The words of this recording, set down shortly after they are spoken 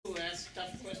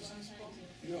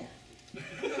No.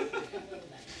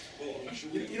 Well, I'm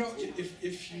sure You know,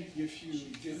 if you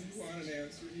Didn't want an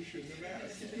answer, you shouldn't have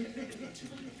asked.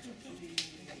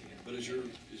 But is your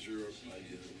idea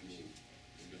that we're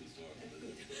going to talk about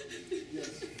it?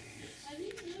 yes. I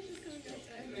didn't know this was going to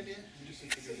Maybe just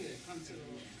come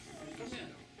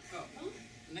in. Oh,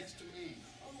 next to me.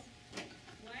 Oh,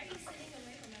 why are you sitting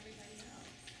away from everybody else?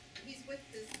 He's with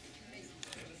this committee.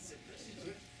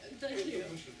 Thank you.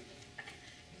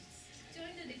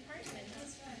 Join the department,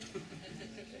 that's right.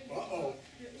 Uh-oh.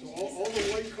 So all the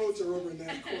white coats are over in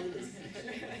that corner.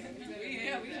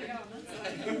 Yeah, we are on that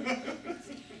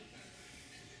side.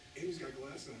 Amy's got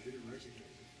glasses on, I didn't recognize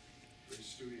it. Very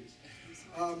studious.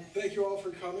 Thank you all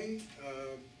for coming.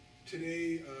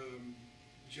 Today,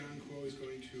 John Kuo is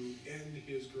going to end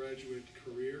his graduate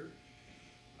career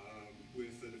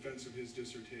with the defense of his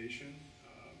dissertation.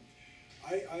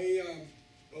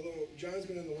 Although John's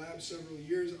been in the lab several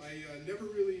years, I never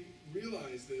really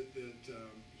realized that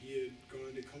he had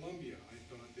gone to Columbia. I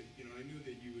thought that, I knew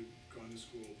that you had gone to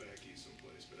school back east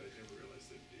someplace, but I never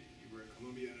realized that you were at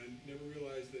Columbia, and I never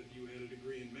realized that you had a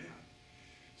degree in math.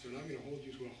 So now I'm going to hold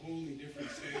you to a wholly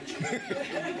different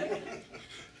standard.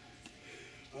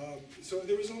 So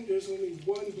there's only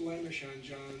one blemish on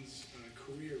John's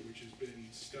career, which has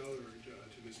been stellar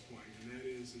to this point, and that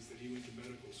is that he went to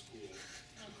medical school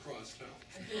across town.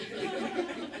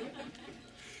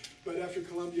 But after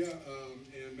Columbia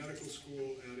and medical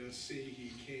school at SC,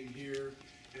 he came here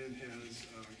and has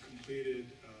completed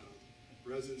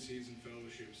residencies and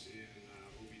fellowships in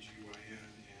OBGYN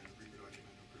and reproductive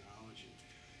endocrinology.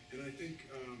 And I think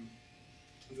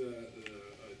the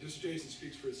dissertation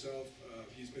speaks for itself.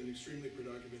 He's been extremely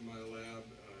productive in my lab.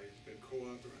 He's been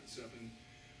co-author on 7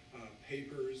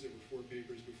 papers. There were 4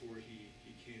 papers before he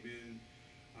came in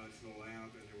to the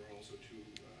lab, and there were also 2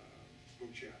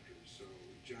 book chapters. So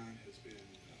John has been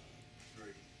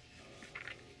very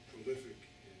prolific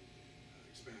in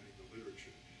expanding the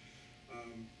literature.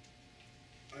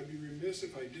 I'd be remiss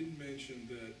if I didn't mention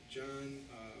that John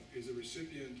is a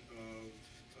recipient of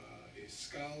a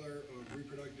Scholar of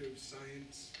Reproductive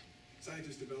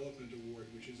Scientist Development Award,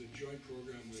 which is a joint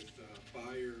program with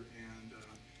Bayer and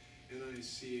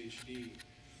NICHD.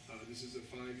 This is a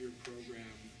 5-year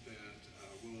program that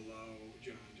will allow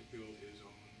John to build his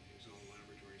own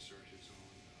laboratory, start his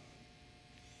own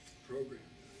program.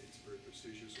 It's a very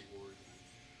prestigious award, and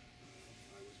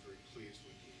I was very pleased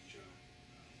when John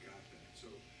got that.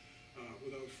 So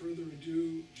without further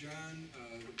ado, John,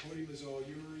 the podium is all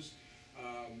yours.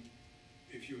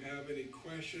 If you have any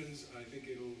questions, I think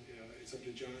it's up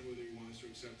to John whether he wants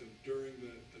to accept them during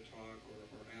the talk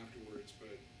or afterwards,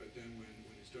 but then when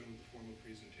he's done with the formal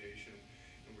presentation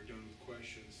and we're done with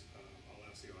questions, I'll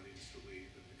ask the audience to leave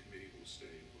and the committee will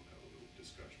stay and we'll have a little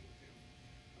discussion with him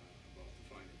about the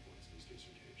finer points of his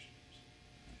dissertation.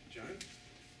 John?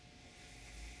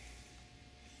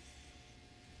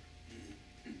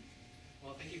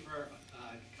 Well, thank you for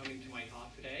coming to my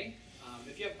talk today.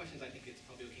 If you have questions, I think it's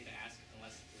probably okay to ask,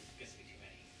 unless there gets to be too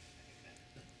many. I think that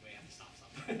we may have to stop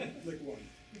some. Like one.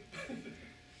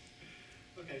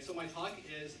 Okay, so my talk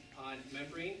is on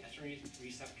membrane estrogen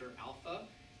receptor alpha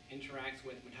interacts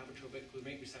with metabotropic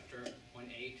glutamate receptor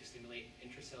 1A to stimulate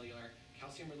intracellular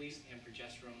calcium release and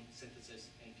progesterone synthesis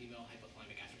in female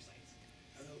hypothalamic astrocytes.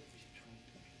 I don't know if we should turn,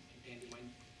 Dan, do you mind?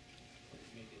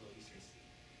 Maybe a little easier to see.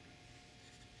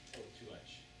 Oh, too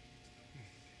much.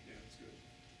 Yeah, that's good.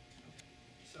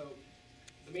 So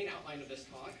the main outline of this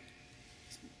talk,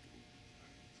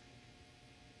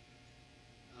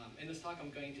 in this talk I'm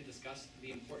going to discuss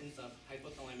the importance of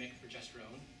hypothalamic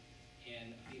progesterone in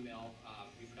female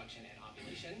reproduction and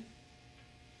ovulation.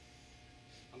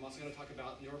 I'm also going to talk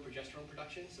about neuroprogesterone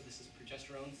production. So this is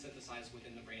progesterone synthesized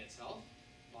within the brain itself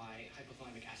by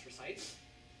hypothalamic astrocytes.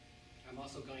 I'm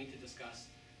also going to discuss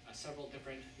several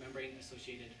different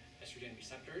membrane-associated estrogen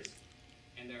receptors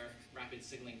and their rapid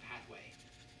signaling pathway.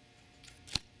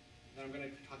 Then I'm going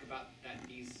to talk about that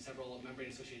these several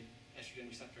membrane-associated estrogen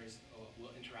receptors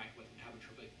will interact with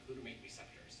metabotropic glutamate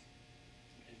receptors.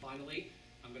 And finally,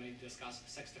 I'm going to discuss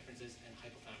sex differences in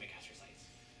hypothalamic astrocytes.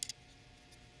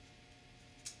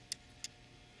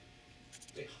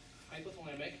 The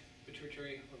hypothalamic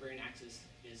pituitary ovarian axis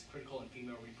is critical in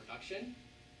female reproduction,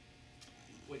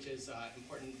 which is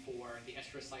important for the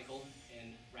estrous cycle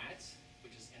in rats,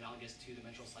 which is analogous to the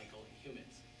menstrual cycle in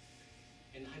humans.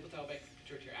 In the hypothalamic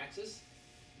pituitary axis,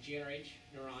 GnRH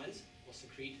neurons will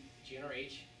secrete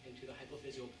GnRH into the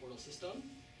hypophyseal portal system,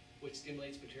 which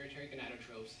stimulates pituitary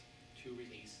gonadotropes to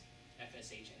release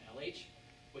FSH and LH,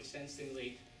 which then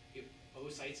stimulate the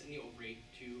oocytes in the ovary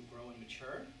to grow and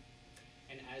mature.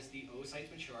 And as the oocytes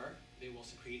mature, they will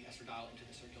secrete estradiol into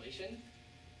the circulation.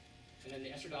 And then the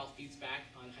estradiol feeds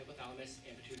back on hypothalamus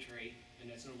and pituitary,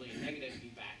 and there's normally a negative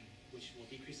feedback, which will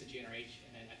decrease the GnRH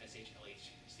and then FSH,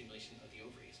 LH stimulation of the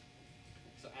ovaries.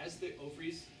 So as the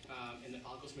ovaries and the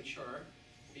follicles mature,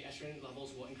 the estrogen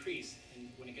levels will increase. And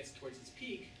when it gets towards its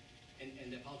peak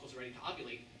and the follicles are ready to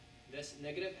ovulate, this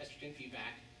negative estrogen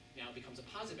feedback now becomes a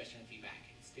positive estrogen feedback.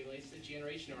 It stimulates the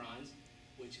GnRH neurons,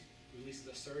 which releases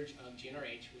a surge of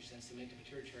GnRH, which then stimulates the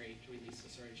pituitary to release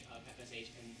a surge of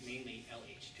FSH and mainly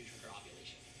LH to trigger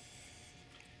ovulation.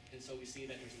 And so we see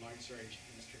that there's a large surge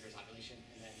and this triggers ovulation,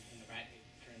 and then in the rat it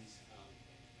turns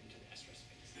into the estrus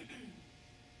phase.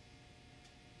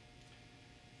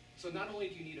 So not only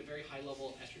do you need a very high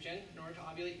level of estrogen in order to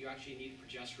ovulate, you actually need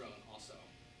progesterone also.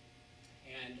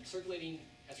 And circulating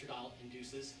estradiol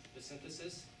induces the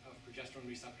synthesis of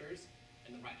progesterone receptors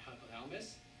in the right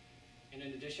hypothalamus. And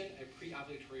in addition, a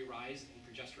pre-ovulatory rise in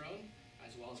progesterone,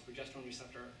 as well as progesterone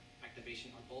receptor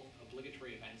activation, are both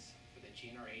obligatory events for the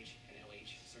GnRH and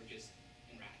LH surges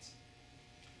in rats.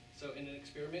 So in an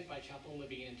experiment by Chappell and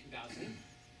Levine in 2000,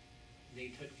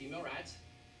 they took female rats,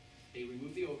 they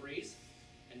removed the ovaries,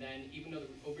 and then even though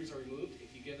the ovaries are removed,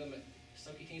 if you give them a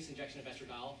subcutaneous injection of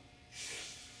estradiol,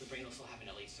 the brain will still have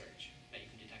an LH surge that you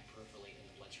can detect peripherally in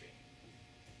the bloodstream.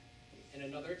 In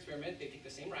another experiment, they take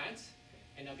the same rats,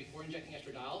 and now before injecting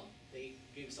estradiol, they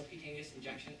gave a subcutaneous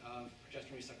injection of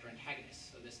progesterone receptor antagonists.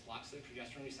 So this blocks the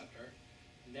progesterone receptor.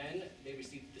 And then they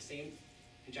received the same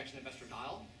injection of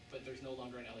estradiol, but there's no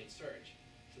longer an LH surge.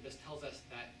 So this tells us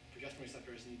that progesterone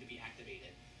receptors need to be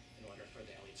activated in order for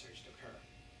the LH surge to occur.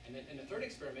 And then in the third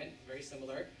experiment, very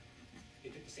similar,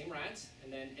 they took the same rats, and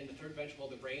then in the third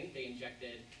ventricle of the brain, they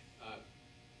injected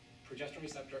progesterone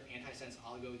receptor antisense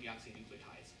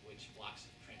oligodeoxynucleotides, which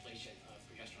blocks translation of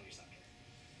progesterone receptor.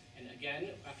 And again,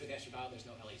 after the estradiol, there's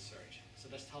no LH surge. So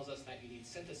this tells us that you need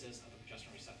synthesis of the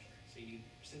progesterone receptor. So you need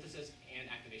synthesis and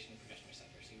activation of the progesterone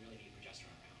receptor. So you really need progesterone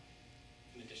around,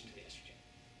 in addition to the estrogen.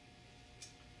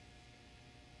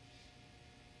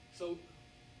 So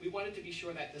we wanted to be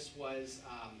sure that this was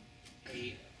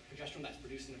a progesterone that's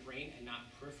produced in the brain and not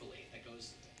peripherally, that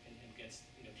goes and gets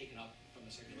taken up from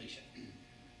the circulation.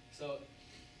 So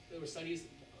there were studies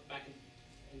back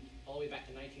all the way back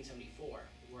to 1974,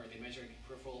 where they measured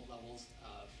peripheral levels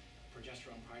of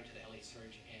progesterone prior to the LH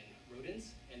surge in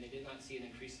rodents, and they did not see an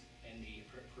increase in the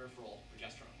peripheral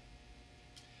progesterone.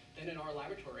 Then in our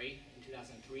laboratory in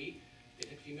 2003, they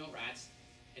took female rats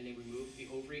and they removed the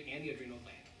ovary and the adrenal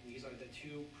gland. And these are the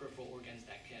two peripheral organs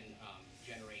that can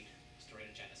generate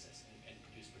steroidogenesis and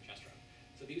produce progesterone.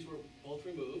 So these were both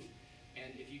removed,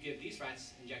 and if you give these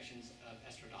rats injections of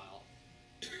estradiol,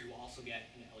 you will also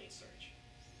get an LH surge.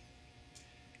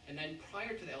 And then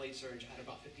prior to the LH surge, I had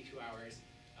about 52 hours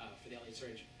for the LH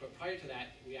surge. But prior to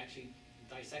that, we actually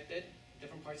dissected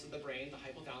different parts of the brain, the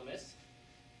hypothalamus,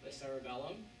 the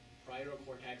cerebellum, parietal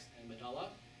cortex, and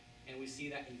medulla. And we see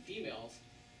that in females,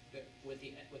 that with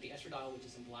the estradiol, which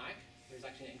is in black, there's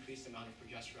actually an increased amount of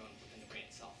progesterone within the brain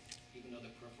itself, even though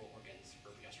the peripheral organs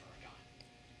for progesterone are gone.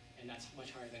 And that's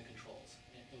much higher than controls.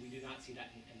 And we do not see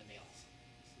that in the males.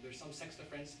 So there's some sex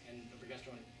difference, and the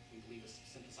progesterone, we believe, is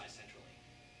synthesized centrally.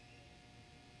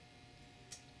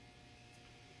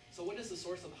 So what is the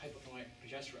source of the hypothalamic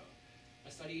progesterone?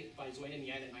 A study by Zoin and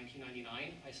Yen in 1999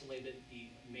 isolated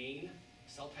the main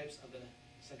cell types of the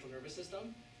central nervous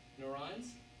system,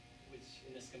 neurons, which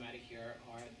in this schematic here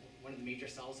are one of the major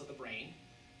cells of the brain.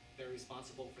 They're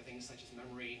responsible for things such as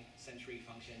memory, sensory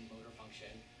function, motor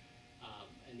function,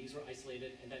 and these were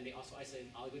isolated. And then they also isolated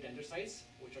oligodendrocytes,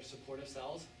 which are supportive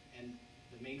cells, and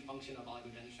the main function of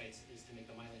oligodendrocytes is to make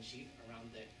the myelin sheath around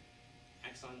the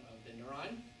axon of the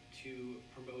neuron to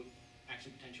promote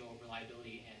action potential,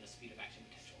 reliability, and the speed of action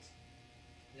potentials.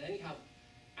 And then you have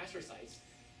astrocytes,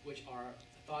 which are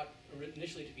thought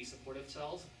initially to be supportive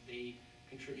cells. They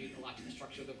contribute a lot to the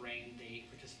structure of the brain. They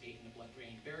participate in the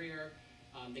blood-brain barrier.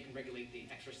 They can regulate the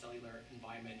extracellular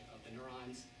environment of the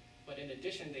neurons. But in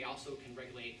addition, they also can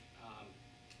regulate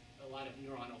a lot of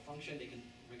neuronal function. They can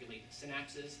regulate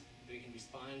synapses. They can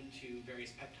respond to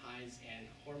various peptides and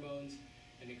hormones.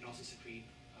 And they can also secrete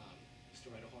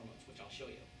steroidal hormones, which I'll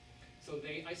show you. So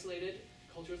they isolated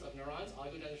cultures of neurons,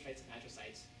 oligodendrocytes, and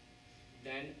astrocytes.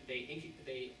 Then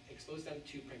they exposed them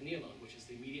to pregnenolone, which is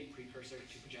the immediate precursor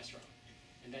to progesterone.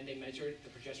 And then they measured the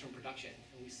progesterone production.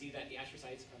 And we see that the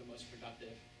astrocytes are the most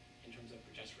productive in terms of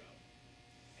progesterone.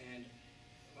 And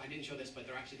I didn't show this, but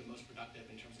they're actually the most productive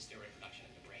in terms of steroid production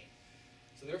in the brain.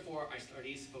 So therefore, our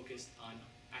studies focused on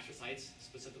astrocytes,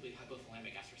 specifically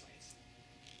hypothalamic astrocytes,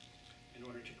 in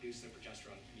order to produce the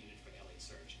progesterone needed for the LH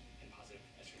surge and positive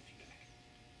estrogen feedback.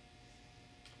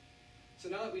 So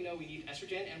now that we know we need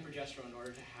estrogen and progesterone in order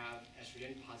to have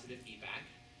estrogen positive feedback,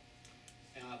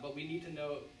 but we need to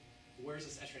know where is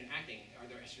this estrogen acting? Are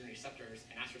there estrogen receptors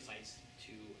and astrocytes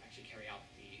to actually carry out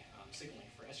the signaling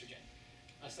for estrogen?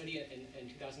 A study in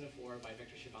 2004 by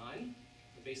Victor Chaban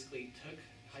basically took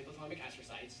hypothalamic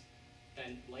astrocytes,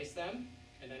 then lysed them,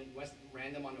 and then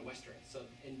ran them on a western. So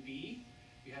in B,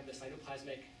 you have the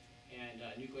cytoplasmic and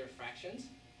nuclear fractions.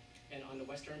 And on the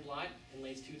western blot, in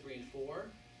lanes 2, 3, and 4,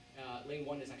 lane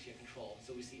 1 is actually a control.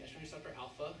 So we see estrogen receptor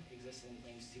alpha exists in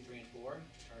lanes 2, 3, and 4,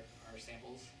 which are our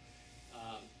samples.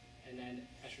 And then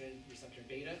estrogen receptor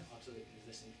beta also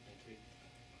exists in lane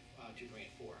 2, 3,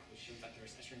 and 4, which shows that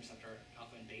there's estrogen receptor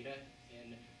alpha and beta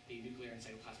in the nuclear and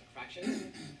cytoplasmic fractions.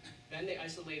 Then they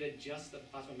isolated just the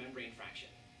plasma membrane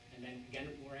fraction. And then again,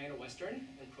 we ran a western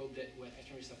and probed it with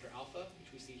estrogen receptor alpha,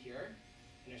 which we see here,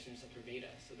 and estrogen receptor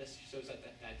beta. So this shows that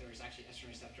there is actually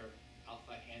estrogen receptor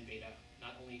alpha and beta,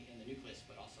 not only in the nucleus,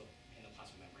 but also in the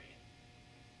plasma membrane.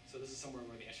 So this is somewhere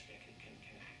where the estrogen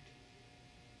can act.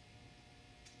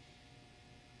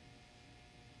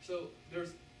 So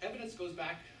there's evidence goes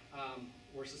back,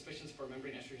 where suspicions for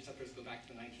membrane estrogen receptors go back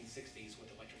to the 1960s with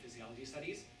electrophysiology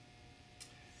studies.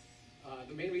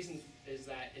 The main reason is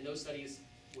that in those studies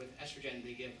with estrogen,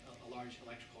 they give a large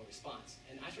electrical response.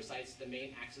 In astrocytes, the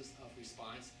main axis of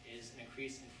response is an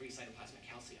increase in free cytoplasmic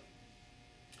calcium.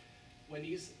 When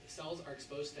these cells are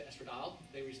exposed to estradiol,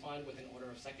 they respond within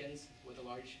order of seconds with a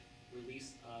large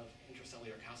release of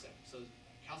intracellular calcium. So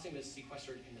calcium is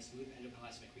sequestered in the smooth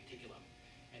endoplasmic reticulum.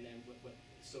 And then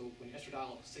so when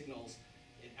estradiol signals,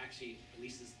 it actually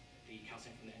releases the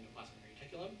calcium from the endoplasmic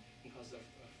reticulum and causes a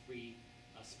free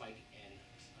spike in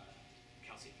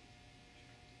calcium.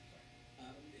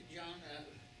 John,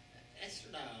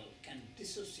 estradiol can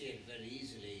dissociate very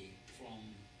easily from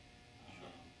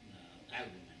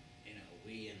albumin. You know,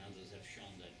 we and others have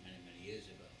shown that many, many years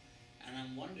ago. And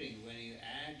I'm wondering, when you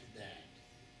add that,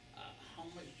 how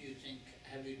much do you think,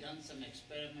 have you done some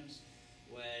experiments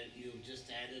where you've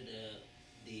just added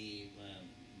the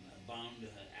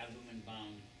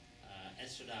albumin-bound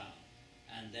estradiol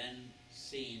and then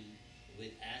seen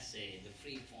with assay the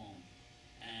free form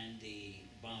and the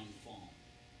bound form?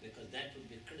 Because that would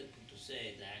be critical to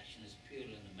say the action is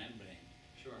purely in the membrane,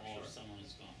 or someone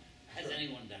has gone. Has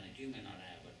anyone done it? You may not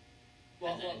have, but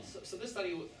So this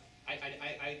study,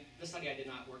 this study I did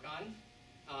not work on.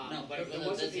 No, but there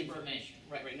was a there's paper, information.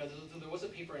 Right. No, there was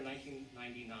a paper in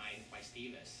 1999 by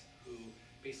Stevis, who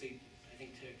basically, I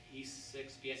think, took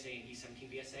E6 BSA and E17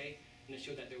 BSA, and it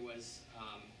showed that there was,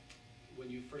 when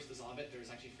you first dissolve it,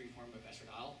 there's actually free form of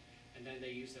estradiol, and then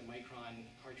they used a micron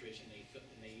cartridge and they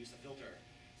used a filter,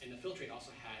 and the filtrate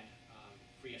also had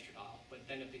free estradiol. But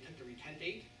then if they took the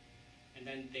retentate, and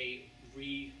then they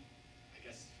remade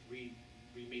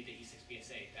the E6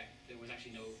 BSA, that there was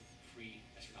actually no free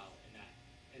estradiol in that.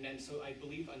 And then so I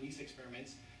believe on these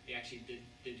experiments, they actually did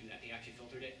do that. They actually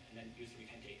filtered it and then used the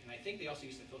retentate. And I think they also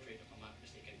used the filtrate, if I'm not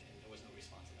mistaken, and there was no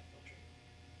response in that filtrate.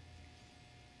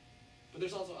 But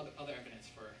there's also other evidence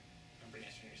for membrane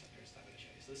estrogen receptors that I'm going to show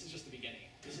you. So this is just the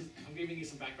beginning. I'm giving you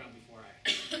some background before I.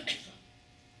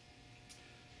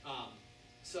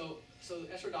 So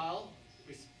estradiol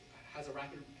has a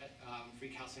rapid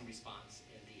free calcium response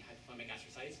in the hypothalamic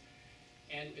astrocytes.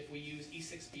 And if we use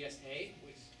E6 BSA,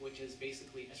 which is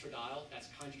basically estradiol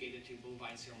that's conjugated to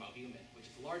bovine serum albumin,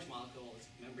 which is a large molecule, it's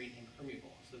membrane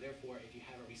impermeable. So therefore, if you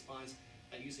have a response,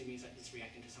 that usually means that it's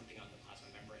reacting to something on the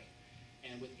plasma membrane.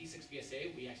 And with E6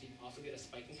 BSA, we actually also get a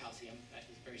spike in calcium that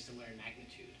is very similar in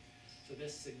magnitude. So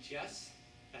this suggests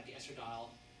that the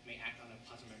estradiol may act on a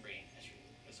plasma membrane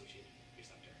estrogen-associated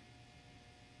receptor.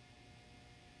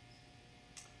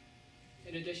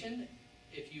 In addition,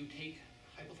 if you take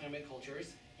hypothalamic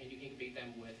cultures and you incubate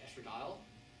them with estradiol,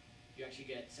 you actually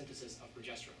get synthesis of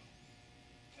progesterone.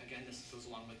 Again, this goes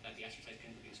along with that the astrocytes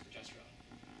can produce progesterone.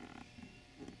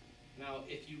 Now,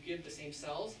 if you give the same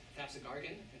cells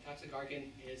thapsigargan, and thapsigargan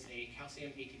is a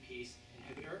calcium ATPase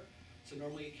inhibitor, so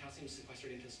normally calcium is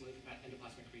sequestered into smooth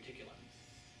endoplasmic reticulum.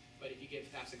 But if you give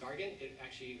thapsigargan, it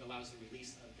actually allows the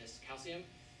release of this calcium,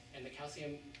 and the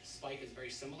calcium spike is very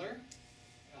similar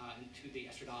to the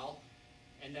estradiol.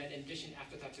 And then in addition,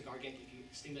 after thapsigargan, if you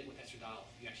stimulate with estradiol,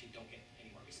 you actually don't get any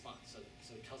more response. So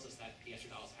it tells us that the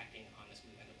estradiol is acting on the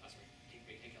smooth endoplasmic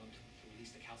reticulum to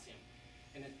release the calcium.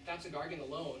 And then thapsigargan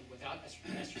alone, without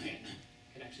estrogen,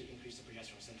 can actually increase the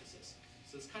progesterone synthesis.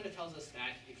 So this kind of tells us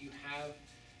that if you have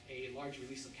a large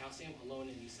release of calcium alone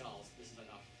in these cells, this is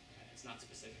enough. It's not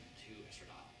specific to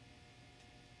estradiol.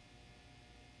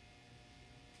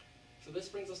 So this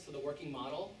brings us to the working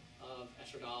model of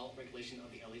estradiol regulation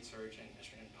of the Elliott surge and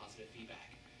estrogen positive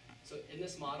feedback. So in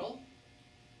this model,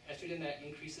 estrogen that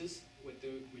increases with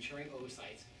the maturing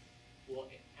oocytes will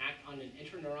act on an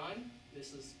interneuron.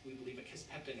 This is, we believe, a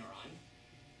kisspeptin neuron.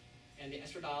 And the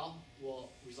estradiol will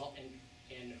result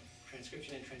in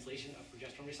transcription and translation of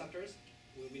progesterone receptors.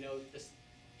 We know this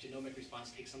genomic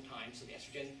response takes some time, so the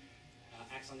estrogen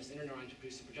acts on this interneuron to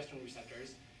produce the progesterone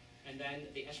receptors. And then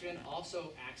the estrogen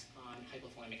also acts on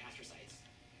hypothalamic astrocytes.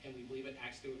 And we believe it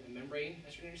acts through a membrane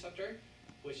estrogen receptor,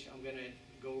 which I'm going to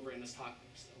go over in this talk.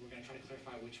 So we're going to try to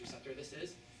clarify which receptor this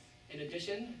is. In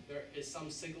addition, there is some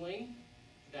signaling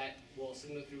that will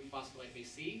signal through phospholipase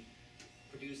C,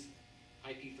 produce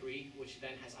IP3, which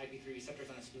then has IP3 receptors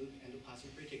on a smooth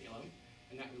endoplasmic reticulum,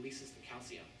 and that releases the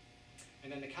calcium.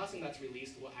 And then the calcium that's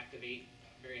released will activate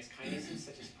various kinases,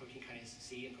 such as protein kinase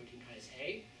C and protein kinase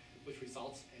A, which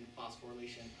results in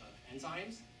phosphorylation of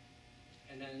enzymes.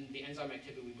 And then the enzyme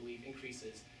activity, we believe,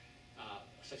 increases,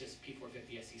 such as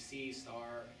P450 SEC,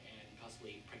 STAR, and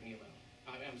possibly pregnenolone.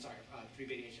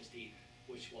 3-beta-HSD,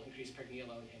 which will increase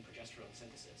pregnenolone and progesterone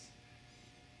synthesis.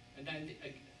 And then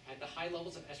at the high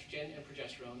levels of estrogen and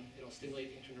progesterone, it'll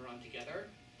stimulate the interneuron together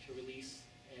to release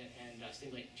and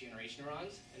stimulate GnRH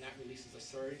neurons, and that releases a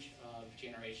surge of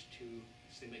GnRH to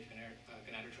stimulate the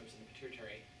gonadotropes in the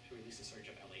pituitary to release a surge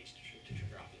of LH to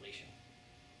trigger ovulation.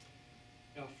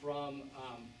 Now, from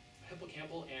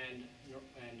hippocampal and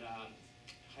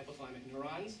hypothalamic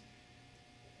neurons,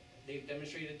 they've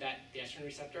demonstrated that the estrogen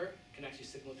receptor can actually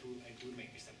signal to a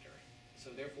glutamate receptor. So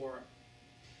therefore,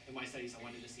 in my studies, I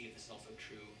wanted to see if this is also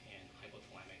true in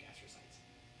hypothalamic astrocytes.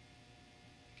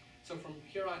 So from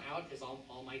here on out is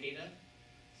all my data.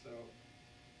 So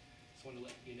just want to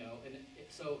let you know. And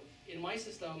so in my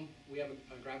system, we have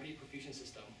a gravity perfusion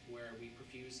system where we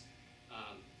perfuse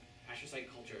astrocyte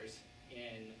cultures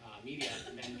in media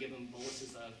and then give them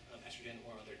boluses of estrogen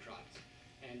or other drugs.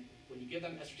 And when you give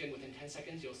them estrogen within 10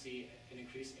 seconds, you'll see an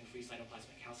increase in free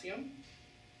cytoplasmic calcium.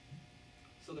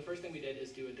 So the first thing we did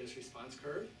is do a dose response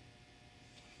curve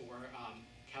for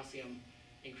calcium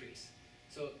increase.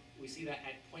 So we see that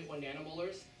at 0.1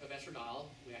 nanomolars of estradiol,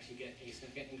 we actually get a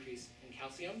significant increase in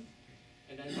calcium.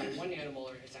 And then by 1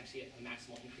 nanomolar, it's actually a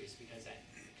maximal increase because at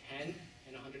 10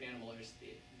 and 100 nanomolars,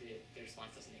 the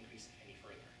response doesn't increase any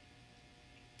further.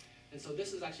 And so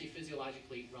this is actually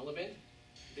physiologically relevant.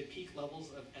 The peak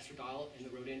levels of estradiol in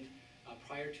the rodent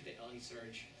prior to the LH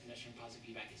surge and estrogen positive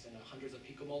feedback is in the hundreds of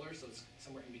picomolars, so it's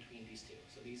somewhere in between these two.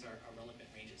 So these are relevant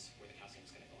ranges where the calcium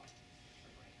is going to go up.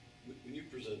 When you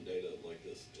present data like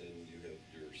this and you have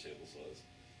your sample size,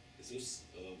 is this,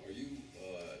 are you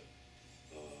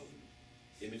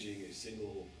imaging a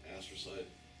single astrocyte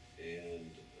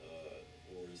and,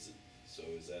 or is it, so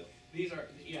is that? These are,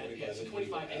 so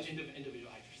 25 individual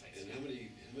individual astrocytes. And how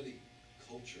many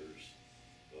cultures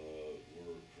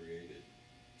were created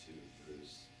to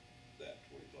produce that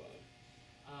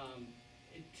 25?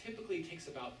 It typically takes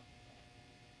about,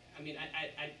 I mean,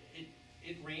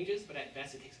 it ranges, but at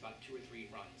best it takes about 2 or 3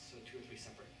 runs, so 2 or 3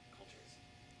 separate cultures.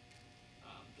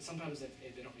 But sometimes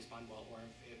if they don't respond well, or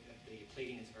if the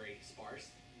plating is very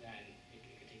sparse, then it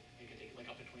could take like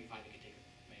up to 25, it could take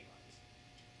many runs.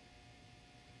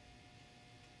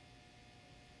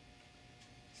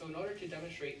 So in order to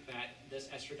demonstrate that this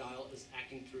estradiol is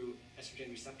acting through estrogen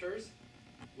receptors,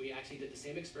 we actually did the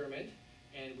same experiment,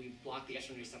 and we blocked the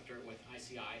estrogen receptor with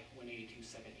ICI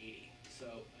 182-780. So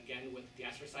again, with the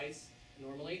astrocytes,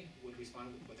 normally would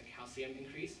respond with a calcium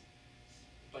increase,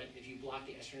 but if you block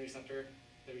the estrogen receptor,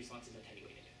 the response is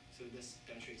attenuated. So this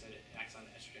demonstrates that it acts on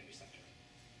the estrogen receptor.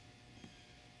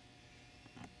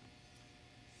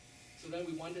 So then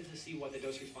we wanted to see what the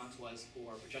dose response was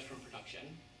for progesterone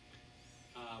production.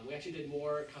 We actually did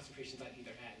more concentrations at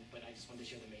either end, but I just wanted to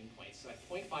show the main points. So at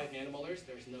 0.5 nanomolars,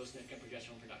 there's no significant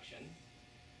progesterone production.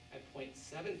 At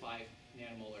 0.75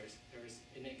 nanomolars, there's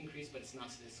an increase, but it's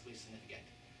not statistically significant.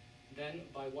 Then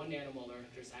by 1 nanomolar,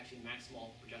 there's actually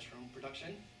maximal progesterone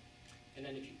production. And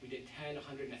then if we did 10,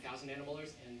 100, and 1,000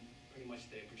 nanomolars, and pretty much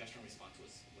the progesterone response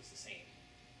was the same.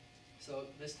 So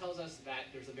this tells us that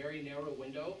there's a very narrow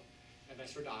window of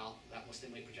estradiol that will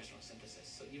stimulate progesterone synthesis.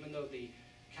 So even though the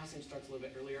calcium starts a little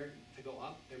bit earlier to go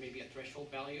up, there may be a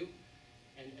threshold value,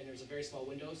 and there's a very small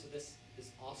window, so this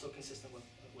is also consistent with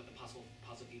a possible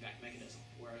positive feedback mechanism,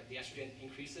 where the estrogen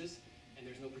increases, and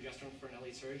there's no progesterone for an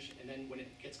LH surge, and then when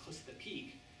it gets close to the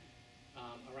peak,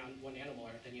 around 1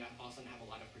 nanomolar, then you also have a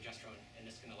lot of progesterone, and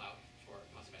this can allow for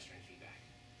positive estrogen feedback.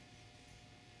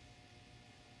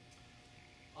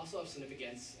 Also of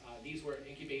significance, these were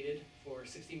incubated for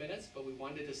 60 minutes, but we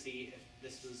wanted to see if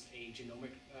this was a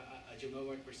genomic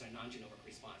versus a non-genomic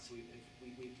response. So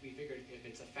we figured if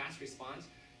it's a fast response,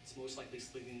 it's most likely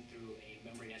sleeping through a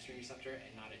membrane estrogen receptor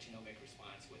and not a genomic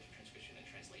response with transcription and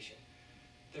translation. population.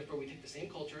 Therefore, we take the same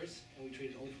cultures and we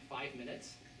treat it only for 5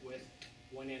 minutes with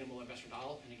 1 nanomolar of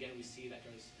estradiol, and again, we see that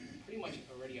there's pretty much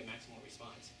already a maximal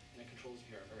response, and the controls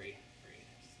here are very, very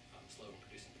slow in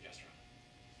producing progesterone.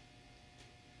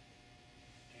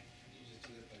 Okay. You just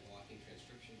do that by blocking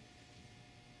transcription,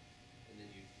 and then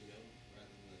you know, rather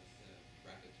than the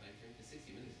rapid time frame, because 60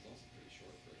 minutes is also pretty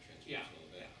short for a Yeah,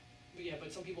 transcriptional event. yeah,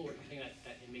 but some people were complaining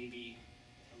that it may be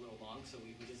a little long, so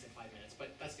we just did 5 minutes.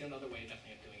 But that's the another way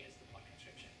definitely of doing it is the block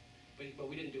transcription. But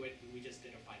we didn't do it. We just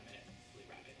did a 5-minute really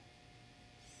rapid.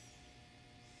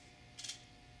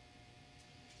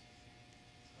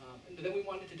 And then we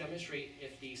wanted to demonstrate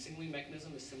if the signaling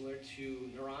mechanism is similar to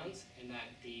neurons, and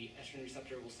that the estrogen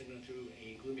receptor will signal through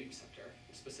a glutamate receptor,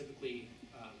 specifically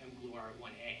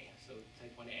mGluR1A, so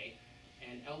type 1A.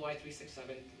 And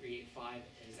LY367385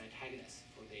 is an antagonist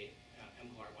for the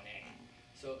mGluR1A.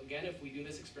 So again, if we do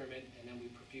this experiment and then we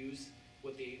perfuse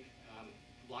with the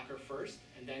blocker first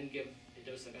and then give a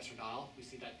dose of estradiol, we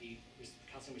see that the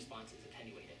calcium response is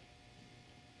attenuated.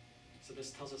 So this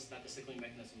tells us that the signaling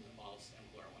mechanism involves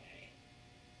mGluR1A.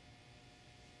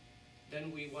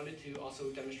 Then we wanted to also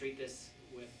demonstrate this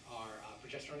with our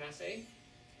progesterone assay.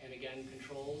 And again,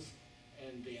 controls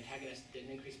and the antagonist didn't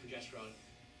increase progesterone.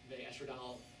 The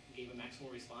estradiol gave a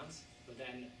maximal response, but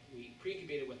then we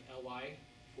pre-incubated with LY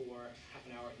for half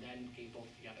an hour and then gave both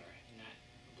together, and that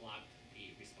blocked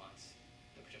the response,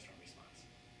 the progesterone response.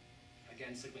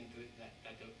 Again, signaling through that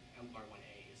the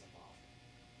mGluR1A is involved.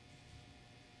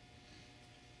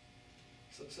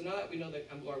 So now that we know that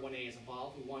mGluR1A is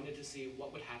involved, we wanted to see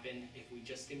what would happen if we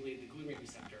just stimulated the glutamate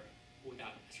receptor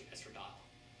without estradiol.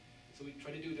 So we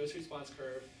tried to do a dose response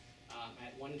curve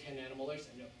at 1 to 10 nanomolars,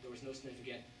 and there was no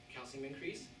significant calcium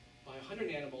increase. By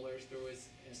 100 nanomolars, there was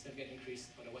a significant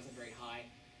increase, but it wasn't very high.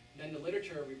 Then the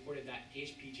literature reported that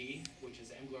HPG, which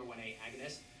is the mGluR1A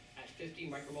agonist, at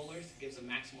 50 micromolars gives a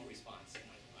maximal response in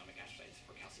hypothalamic astrocytes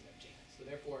for calcium imaging. So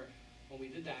therefore, when we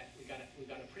did that, we got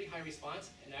a pretty high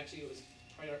response, and actually it was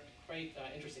quite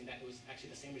interesting that it was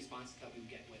actually the same response that we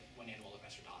would get with 1 nanomole of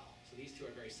estradiol. So these two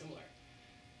are very similar.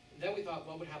 Then we thought,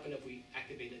 what would happen if we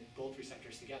activated both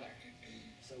receptors together?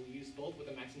 So we used both with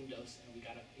a maximum dose, and we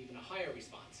got even a higher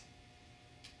response.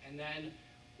 And then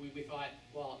we thought,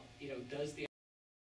 well, does the